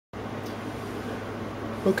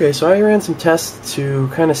Okay, so I ran some tests to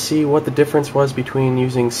kind of see what the difference was between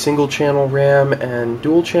using single channel RAM and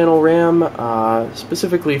dual channel RAM,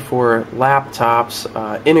 specifically for laptops.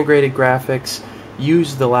 Integrated graphics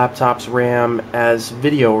use the laptop's RAM as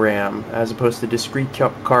video RAM as opposed to discrete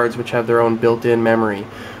cards which have their own built-in memory.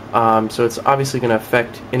 So it's obviously going to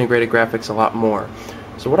affect integrated graphics a lot more.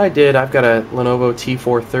 So what I did, I've got a Lenovo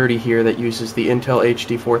T430 here that uses the Intel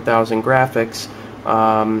HD4000 graphics.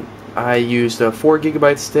 I used a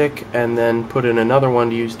 4GB stick and then put in another one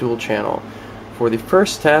to use dual channel. For the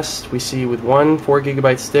first test, we see with one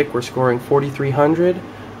 4GB stick we're scoring 4300.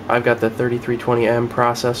 I've got the 3320M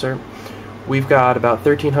processor. We've got about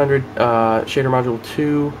 1300 shader module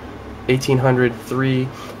 2, 1800 3,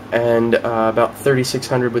 and about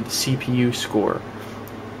 3600 with the CPU score.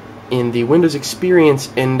 In the Windows Experience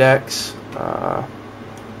Index,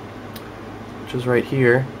 which is right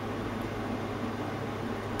here,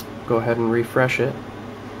 go ahead and refresh it.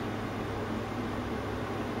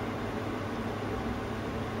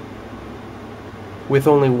 With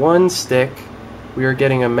only one stick, we are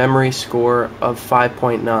getting a memory score of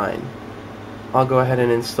 5.9. I'll go ahead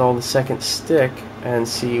and install the second stick and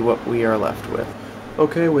see what we are left with.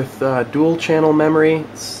 Okay, with dual channel memory,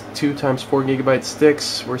 it's 2 times 4GB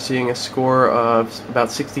sticks, we're seeing a score of about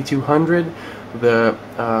 6200, the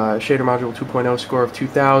shader module 2.0 score of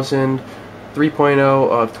 2000, 3.0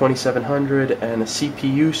 of 2700, and a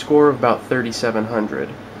CPU score of about 3700.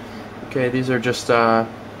 Okay, these are just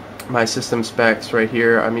my system specs right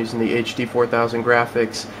here. I'm using the HD4000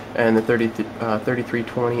 graphics and the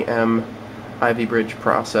 3320M Ivy Bridge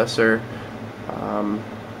processor.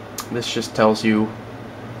 This just tells you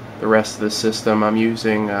the rest of the system. I'm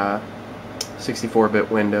using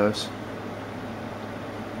 64-bit Windows.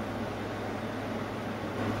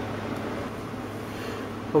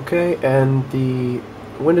 Okay, and the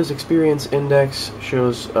Windows Experience Index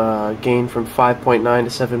shows gain from 5.9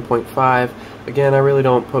 to 7.5. Again, I really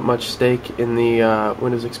don't put much stake in the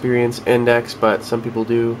Windows Experience Index, but some people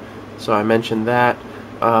do, so I mentioned that.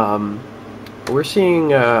 We're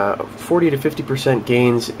seeing 40 to 50%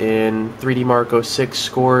 gains in 3D Mark 06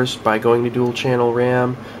 scores by going to dual channel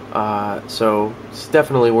RAM, so it's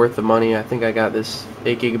definitely worth the money. I think I got this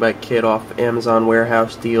 8GB kit off Amazon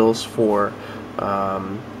warehouse deals for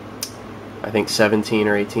I think $17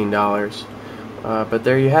 or $18. But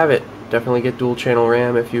there you have it. Definitely get dual channel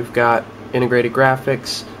RAM if you've got integrated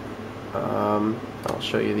graphics. I'll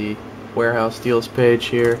show you the warehouse deals page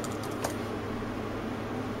here.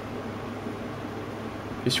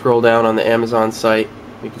 If you scroll down on the Amazon site,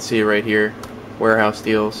 you can see it right here, warehouse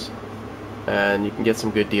deals, and you can get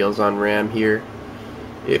some good deals on RAM here.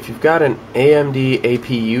 If you've got an AMD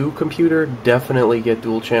APU computer, definitely get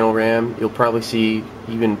dual channel RAM. You'll probably see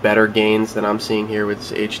even better gains than I'm seeing here with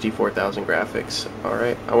this HD4000 graphics.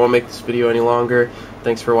 Alright, I won't make this video any longer.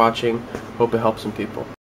 Thanks for watching. Hope it helps some people.